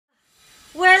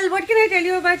what can I tell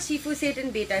you about Shifu Sait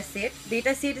and Beta Sait?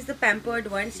 Beta Sait is the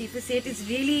pampered one. Shifu Sait is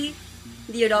really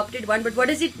the adopted one. But what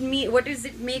does it mean? What does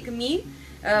it make me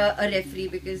a referee?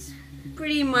 Because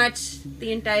pretty much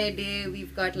the entire day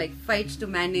we've got like fights to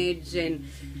manage and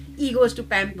egos to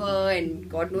pamper and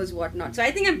God knows what not. So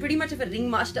I think I'm pretty much of a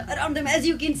ringmaster around them, as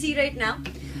you can see right now.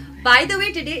 By the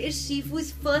way, today is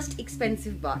Shifu's first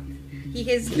expensive bath. He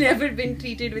has never been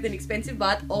treated with an expensive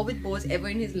bath or with pose ever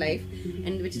in his life,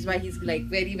 and which is why he's like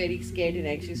very, very scared and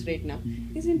anxious right now,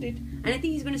 isn't it? And I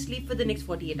think he's going to sleep for the next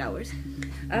 48 hours.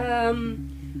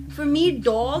 For me,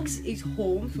 Dawgz is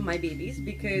home for my babies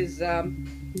because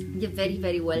they're very,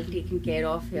 very well taken care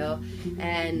of here,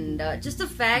 and just the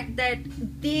fact that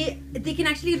they can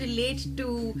actually relate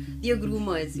to their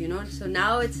groomers, you know. So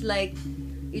now it's like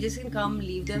you just can come,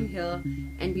 leave them here,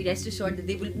 and be rest assured that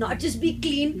they will not just be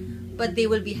clean, but they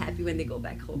will be happy when they go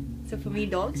back home. So for me,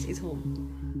 Dawgz is home.